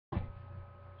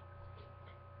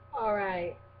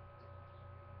Alright.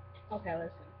 Okay,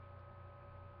 listen.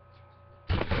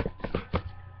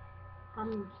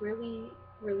 I'm really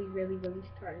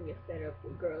starting to get fed up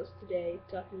with girls today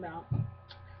talking about,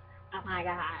 oh my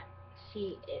god,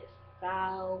 she is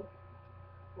so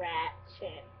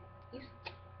ratchet. You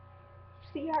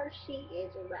see her? She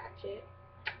is a ratchet.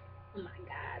 Oh my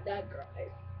god, that girl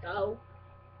is so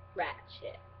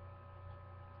ratchet.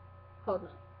 Hold on.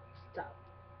 Stop.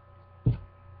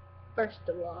 First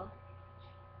of all,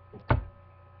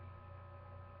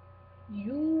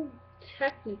 you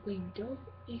technically don't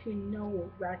even know what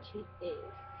ratchet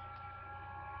is.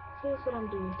 So here's what I'm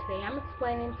doing today. I'm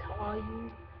explaining to all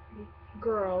you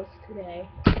girls today.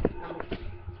 I'm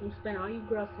explaining to all you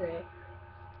girls today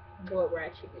what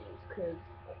ratchet means, because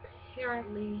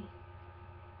apparently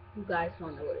you guys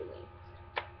don't know what it means.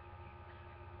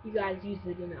 You guys use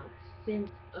it in a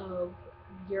sense of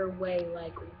your way,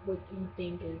 like what you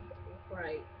think is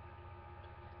right.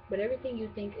 But everything you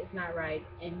think is not right,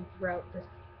 and throughout this,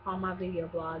 all my video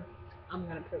blogs, I'm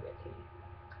gonna prove it to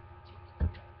you.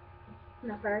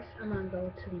 Now first, I'm gonna go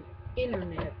to the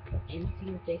internet and see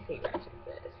what they say ratchet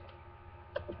says.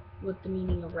 What the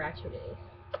meaning of ratchet is.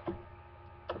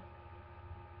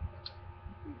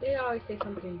 They always say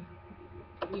something,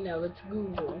 it's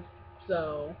Google.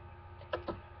 So,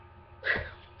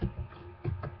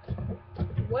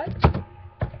 what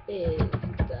is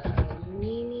the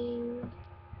meaning?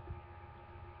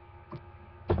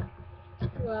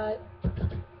 What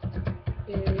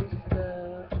is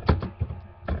the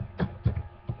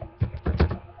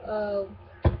of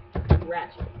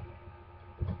ratchet?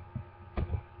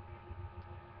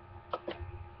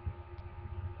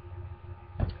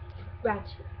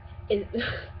 Ratchet is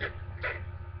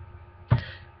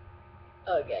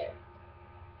okay.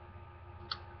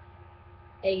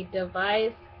 A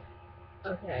device.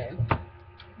 Okay,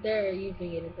 they're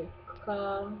using it as a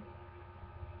call.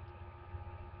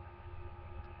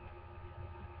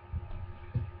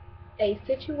 A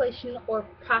situation or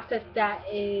process that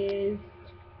is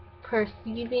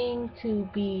perceiving to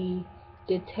be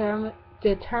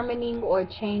determining or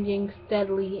changing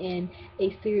steadily in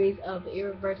a series of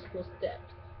irreversible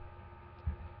steps.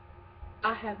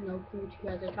 I have no clue what you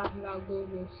guys are talking about,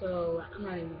 Google, so I'm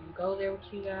not even going to go there with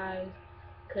you guys,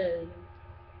 because,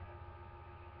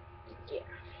 yeah.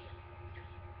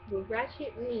 What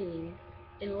ratchet means,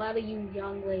 and a lot of you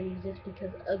young ladies, just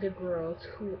because other girls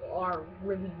who are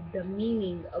really the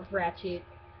meaning of ratchet,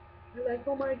 you're like,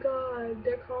 oh my god,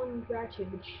 they're calling me ratchet,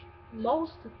 but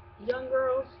most young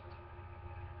girls,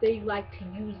 they like to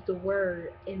use the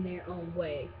word in their own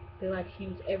way. They like to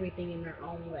use everything in their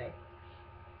own way.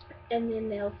 And then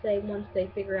they'll say, once they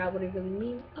figure out what it really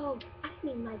means, oh, I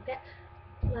didn't like that.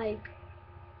 Like,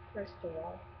 first of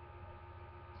all,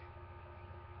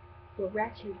 what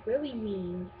ratchet really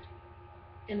means,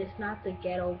 and it's not the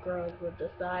ghetto girls with the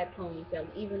side ponytail,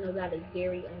 even though that is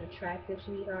very unattractive,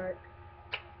 sweetheart.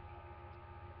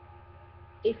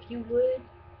 If you would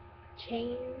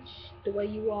change the way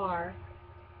you are,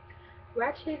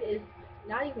 ratchet is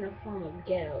not even a form of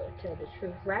ghetto, to tell the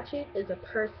truth. Ratchet is a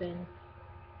person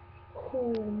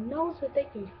who knows that they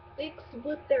can fix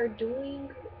what they're doing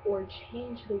or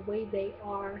change the way they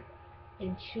are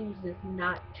and chooses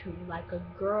not to. Like a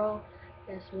girl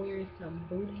that's wearing some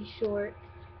booty shorts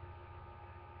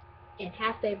and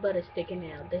half their butt is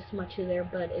sticking out. This much of their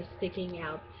butt is sticking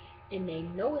out, and they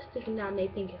know it's sticking out and they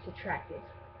think it's attractive.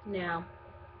 Now,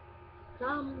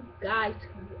 some guys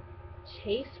who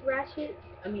chase ratchets,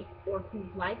 or who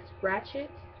likes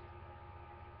ratchets,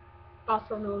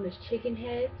 also known as chicken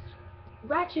heads.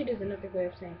 Ratchet is another way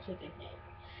of saying chicken head.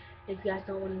 If you guys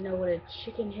don't want to know what a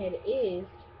chicken head is,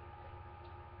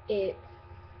 it's,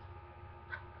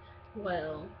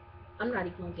 well, I'm not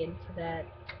even going to get into that.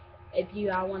 If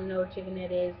you all want to know what chicken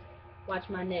head is, watch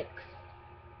my next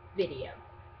video.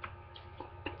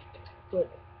 But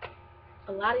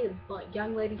a lot of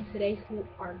young ladies today who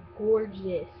are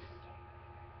gorgeous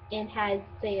and has,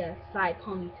 say, a side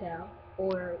ponytail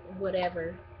or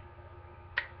whatever,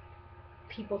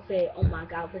 people say, oh my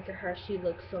god, look at her, she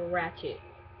looks so ratchet.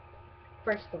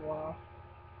 First of all,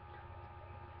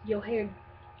 your hair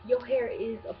your hair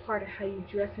is a part of how you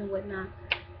dress and whatnot,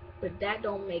 but that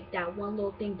don't make, that one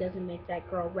little thing doesn't make that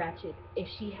girl ratchet. If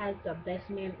she has the best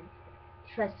man,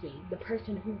 trust me, the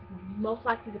person who, most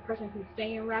likely the person who's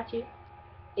saying ratchet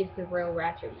is the real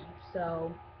ratchet one.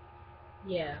 So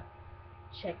yeah,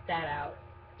 check that out.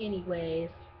 Anyways,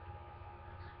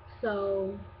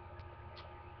 so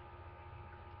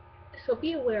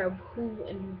be aware of who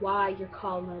and why you're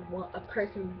calling a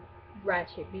person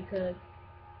ratchet, because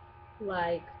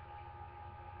like,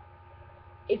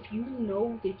 if you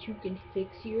know that you can fix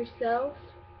yourself,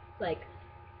 like,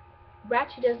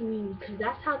 ratchet doesn't mean, because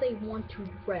that's how they want to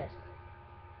dress.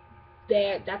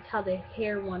 That's how their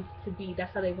hair wants to be.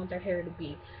 That's how they want their hair to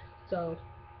be. So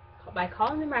by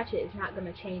calling them ratchet, it's not going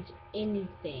to change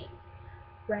anything.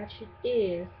 Ratchet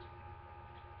is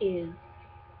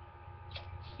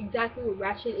exactly what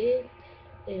ratchet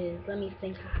is, let me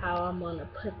think how I'm gonna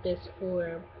put this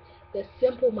for the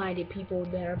simple-minded people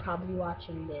that are probably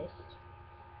watching this.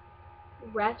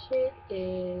 Ratchet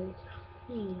is,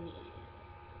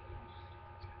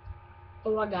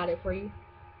 oh, I got it for you.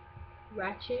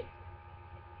 Ratchet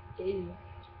is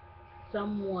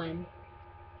someone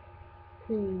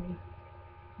who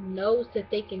knows that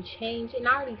they can change, and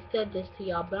I already said this to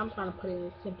y'all, but I'm trying to put it in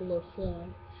a simpler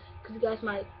form, because you guys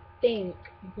might think,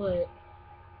 but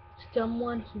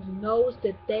someone who knows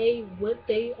that what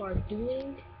they are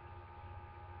doing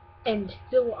and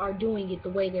still are doing it the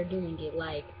way they're doing it.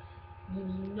 Like, you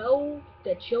know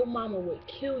that your mama would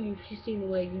kill you if she seen the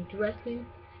way you dressing,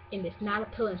 and it's not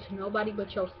appealing to nobody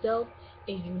but yourself,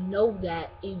 and you know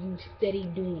that, and you steady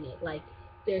doing it. Like,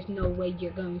 there's no way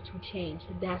you're going to change.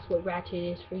 That's what ratchet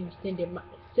is for you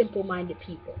simple-minded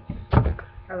people.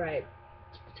 Alright,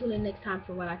 tune in next time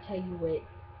for when I tell you what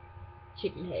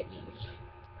chicken head means.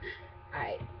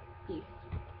 Alright, peace.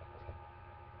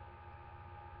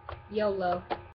 YOLO.